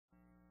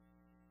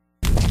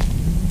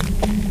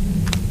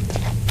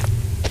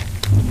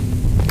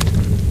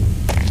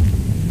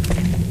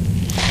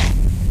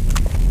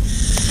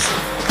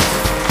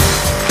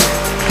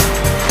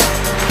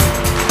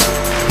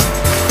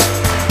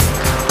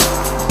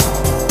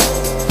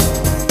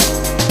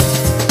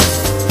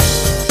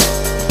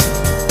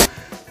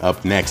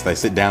Up next, I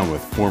sit down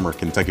with former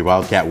Kentucky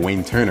Wildcat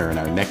Wayne Turner in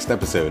our next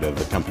episode of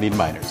Accompanied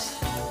Minors.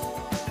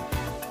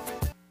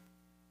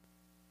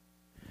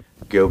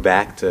 Go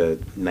back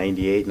to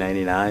 98,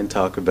 99,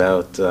 talk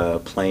about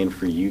playing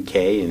for UK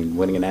and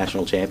winning a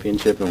national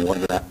championship and what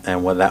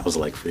that was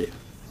like for you.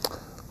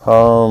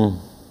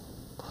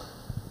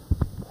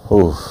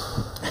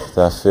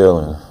 That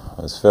feeling.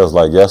 It feels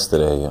like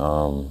yesterday.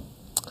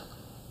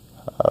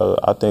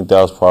 I think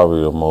that was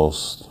probably the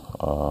most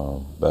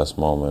best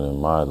moment in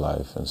my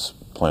life, and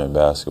playing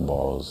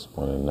basketball was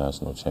winning a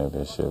national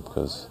championship,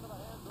 because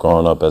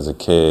growing up as a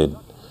kid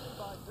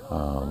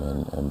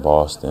in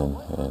Boston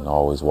and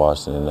always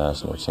watching the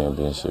national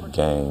championship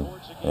game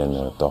and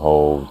the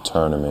whole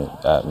tournament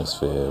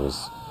atmosphere, it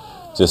was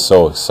just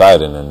so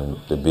exciting, and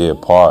to be a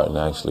part and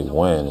actually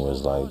win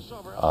was like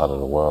out of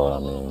the world. I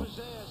mean,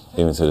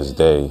 even to this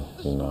day,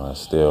 you know, I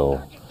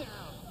still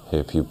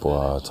hear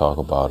people talk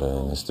about it,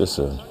 and it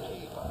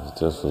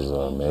just was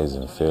an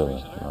amazing feeling.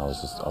 You know,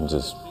 I'm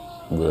just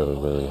really,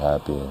 really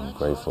happy and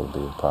grateful to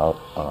be a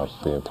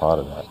part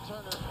of that.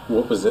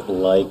 What was it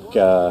like?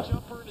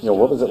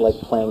 What was it like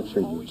playing for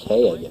UK?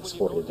 I guess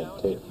for you then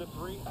too.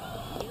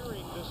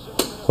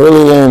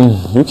 Really,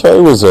 UK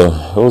was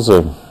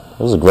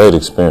a great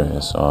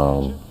experience.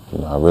 I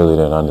really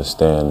didn't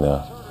understand the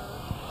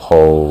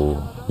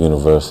whole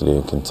University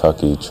of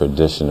Kentucky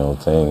traditional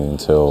thing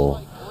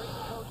until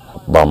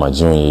about my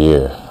junior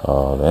year.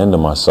 The end of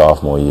my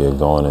sophomore year,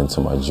 going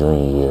into my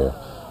junior year,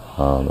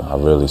 I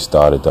really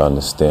started to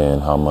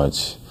understand how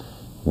much,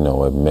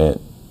 it meant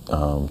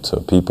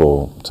to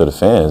people, to the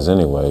fans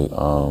anyway.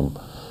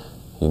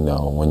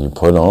 When you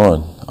put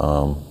on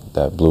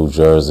that blue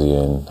jersey,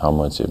 and how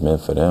much it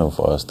meant for them,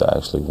 for us to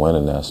actually win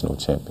a national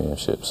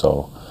championship.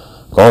 So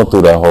going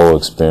through that whole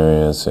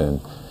experience and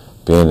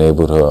being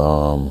able to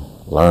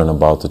learn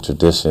about the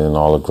tradition and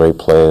all the great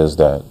players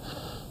that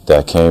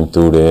came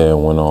through there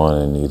and went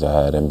on and either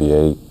had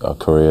NBA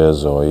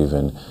careers or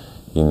even,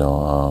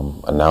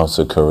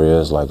 announcer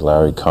careers like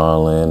Larry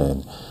Conlon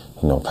and,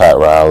 Pat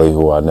Riley,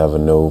 who I never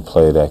knew,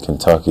 played at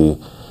Kentucky,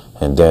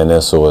 and Dan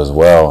Issel as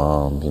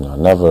well.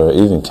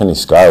 Even Kenny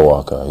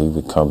Skywalker, he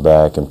would come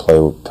back and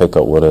pick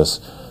up with us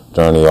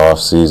during the off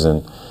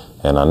season,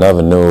 and I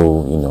never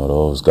knew,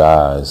 those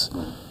guys,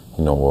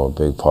 were a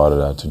big part of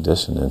that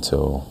tradition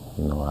until,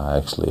 I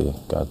actually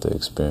got to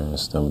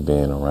experience them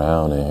being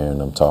around and hearing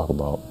them talk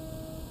about.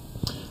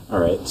 All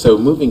right, so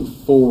moving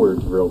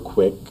forward real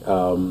quick,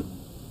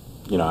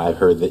 I've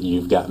heard that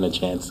you've gotten a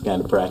chance to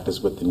kind of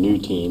practice with the new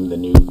team, the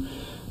new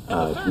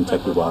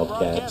Kentucky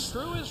Wildcats.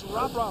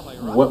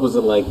 What was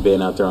it like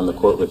being out there on the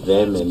court with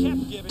them,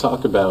 and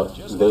talk about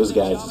those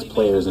guys as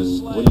players,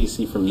 and what do you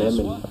see from them,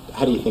 and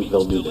how do you think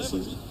they'll do this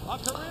season?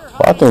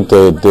 Well, I think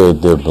they're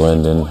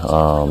blending.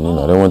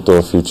 They went through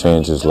a few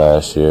changes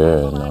last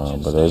year,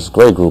 but there's a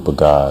great group of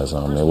guys.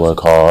 They work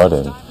hard,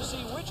 and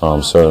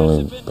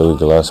certainly Billy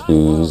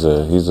Gillespie,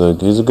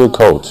 he's a good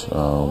coach.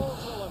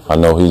 I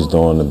know he's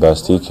doing the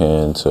best he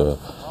can to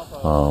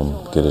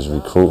get his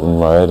recruiting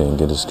right and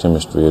get his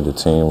chemistry of the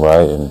team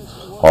right, and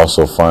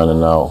also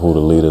finding out who the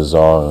leaders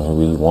are and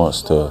who he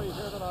wants to,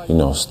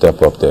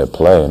 step up their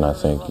play. And I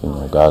think,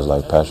 guys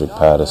like Patrick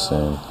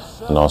Patterson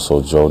and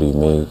also Jody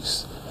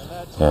Meeks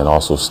and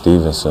also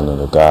Stevenson are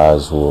the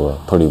guys who are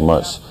pretty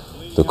much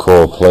the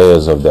core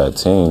players of that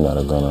team that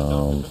are going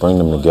to bring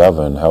them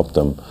together and help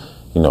them,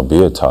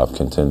 be a top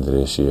contender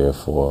this year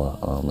for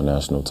a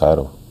national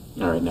title.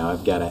 All right, now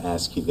I've got to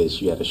ask you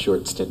this. You had a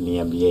short stint in the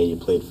NBA. You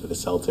played for the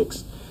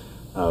Celtics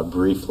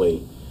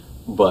briefly.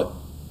 But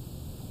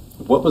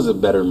what was a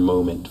better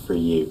moment for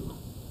you,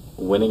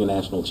 winning a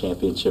national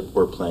championship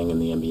or playing in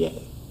the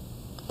NBA?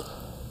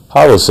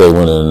 I would say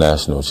winning a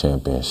national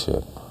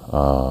championship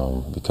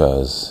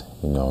because,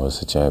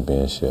 it's a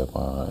championship.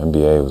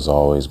 NBA was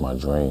always my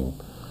dream.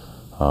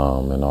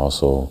 And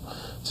also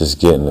just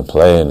getting to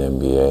play in the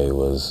NBA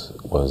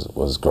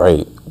was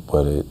great,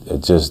 but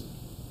it just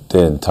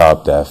didn't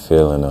top that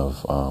feeling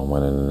of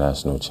winning a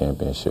national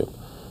championship.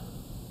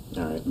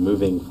 All right,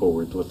 moving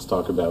forward, let's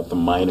talk about the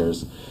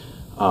minors.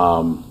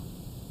 When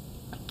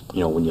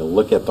you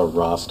look at the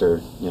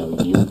roster,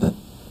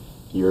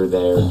 you're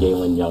there.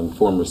 Galen Young,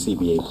 former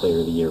CBA Player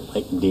of the Year.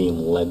 Mike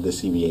Dean led the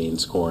CBA in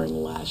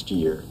scoring last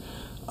year.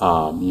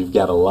 You've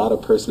got a lot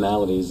of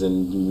personalities,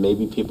 and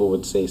maybe people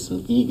would say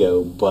some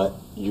ego, but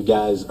you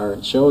guys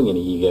aren't showing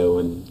any ego.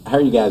 And how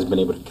have you guys been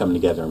able to come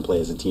together and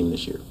play as a team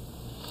this year?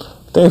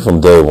 I think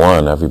from day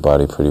one,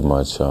 everybody pretty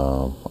much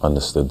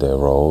understood their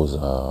roles.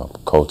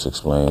 Coach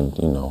explained,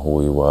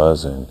 who he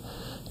was, and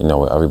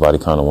everybody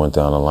kind of went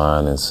down the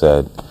line and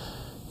said,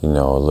 a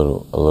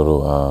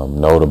little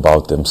note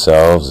about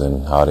themselves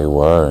and how they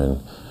were.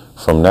 And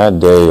from that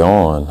day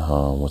on,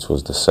 which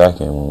was the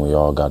second when we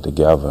all got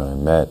together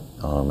and met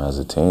as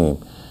a team,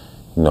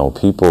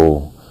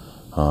 people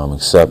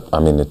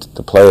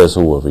the players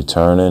who were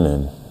returning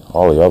and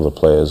all the other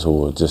players who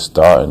were just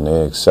starting,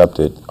 they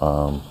accepted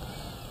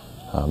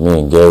me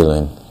and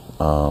Galen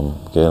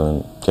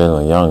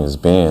Young as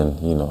being,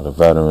 the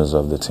veterans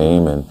of the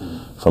team. And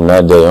from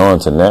that day on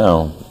to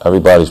now,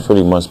 everybody's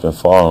pretty much been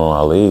following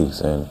our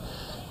leagues, and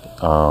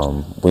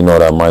we know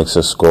that Mike's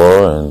a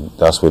scorer, and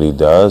that's what he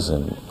does,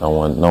 and no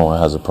one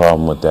has a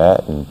problem with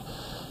that. And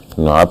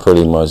I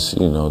pretty much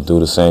do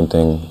the same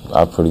thing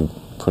I've pretty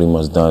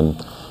much done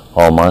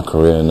all my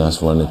career, and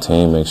that's run the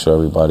team, make sure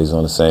everybody's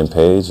on the same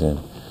page, and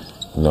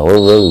we're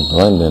really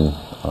blending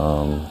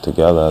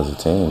together as a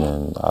team,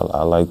 and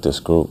I like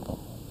this group.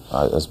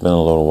 It's been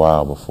a little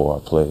while before I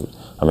played.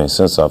 I mean,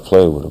 since I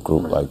played with a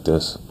group like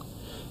this.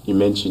 You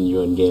mentioned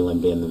you and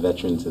Galen being the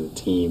veterans of the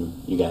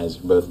team. You guys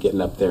are both getting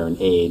up there in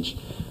age.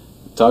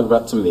 Talk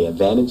about some of the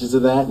advantages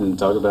of that, and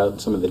talk about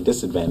some of the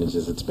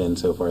disadvantages it's been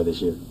so far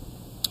this year.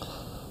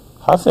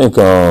 I think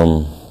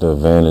the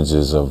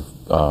advantages of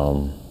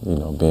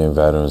being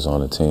veterans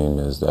on a team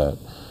is that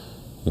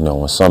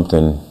when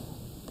something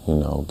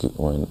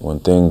when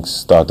things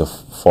start to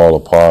fall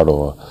apart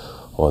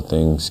or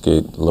things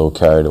get a little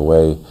carried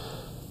away,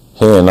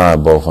 he and I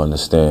both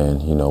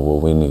understand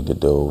what we need to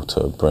do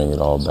to bring it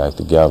all back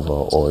together,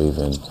 or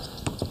even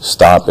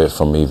stop it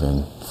from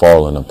even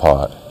falling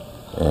apart.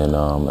 And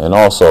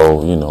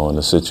also in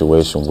a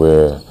situation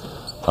where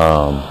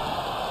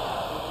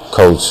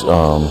Coach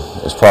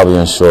is probably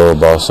unsure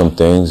about some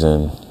things,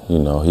 and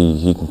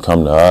he can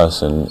come to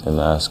us and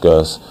ask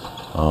us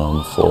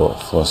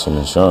for some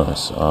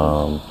insurance.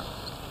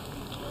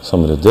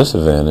 Some of the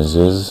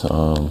disadvantages,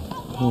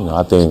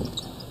 I think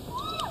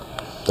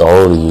the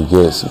older you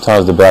get,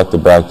 sometimes the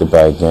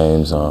back-to-back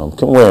games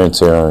can wear and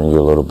tear on you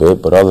a little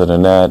bit. But other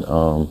than that,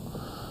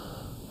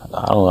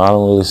 I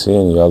don't really see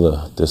any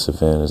other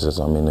disadvantages.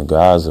 I mean, the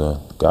guys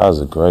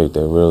are great.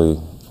 They really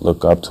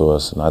look up to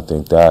us, and I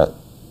think that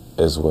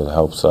is what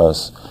helps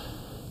us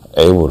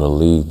able to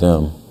lead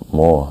them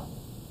more.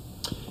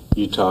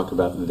 You talk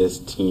about this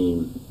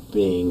team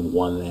being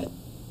one that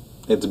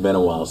it's been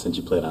a while since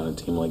you played on a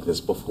team like this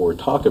before.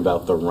 Talk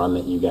about the run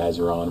that you guys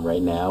are on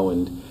right now,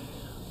 and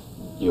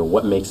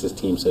what makes this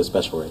team so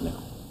special right now.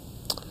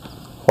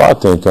 Well, I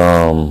think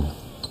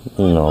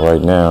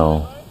right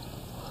now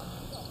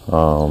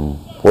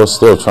we're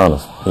still trying to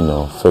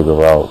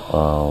figure out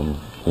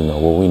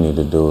what we need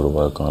to do to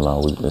work on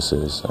our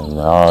weaknesses, and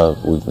our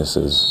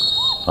weaknesses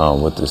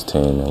with this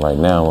team. And right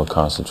now we're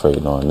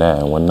concentrating on that,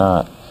 and we're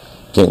not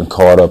getting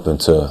caught up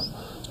into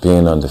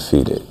being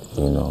undefeated.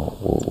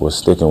 We're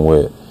sticking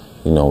with,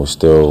 we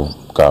still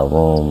got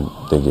room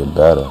to get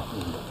better.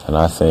 And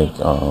I think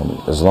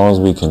as long as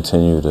we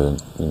continue to,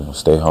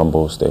 stay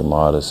humble, stay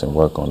modest, and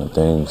work on the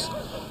things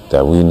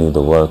that we need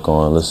to work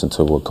on, listen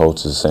to what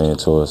coaches are saying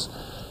to us,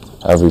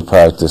 every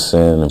practice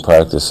in and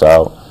practice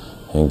out,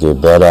 and get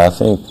better, I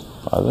think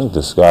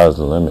the sky's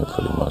the limit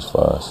pretty much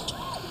for us.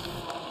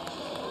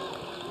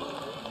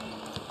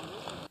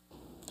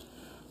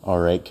 All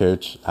right,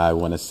 Coach, I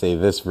want to say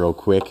this real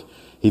quick.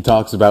 He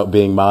talks about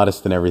being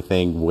modest and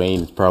everything.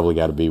 Wayne's probably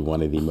got to be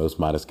one of the most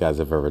modest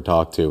guys I've ever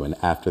talked to. And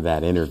after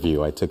that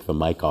interview, I took the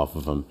mic off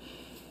of him,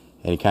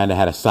 and he kind of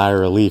had a sigh of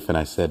relief. And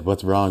I said,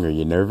 "What's wrong? Are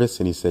you nervous?"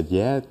 And he said,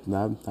 "Yeah,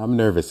 I'm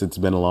nervous. It's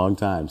been a long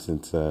time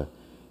since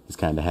he's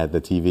kind of had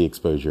the TV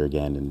exposure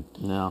again." And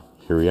no.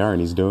 Here we are,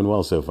 and he's doing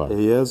well so far.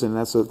 He is, and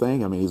that's the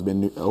thing. I mean, he's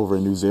been over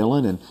in New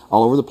Zealand and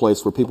all over the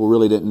place where people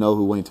really didn't know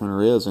who Wayne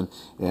Turner is. And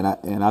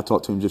I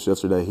talked to him just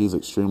yesterday. He's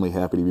extremely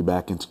happy to be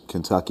back in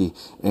Kentucky.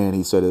 And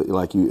he said,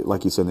 like you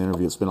said in the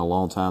interview, it's been a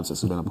long time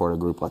since he's been a part of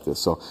a group like this.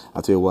 So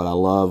I tell you what, I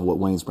love what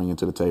Wayne's bringing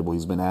to the table.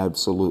 He's been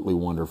absolutely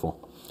wonderful.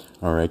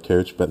 All right,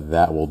 Coach, but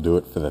that will do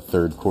it for the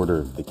third quarter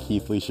of the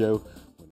Keathley Show.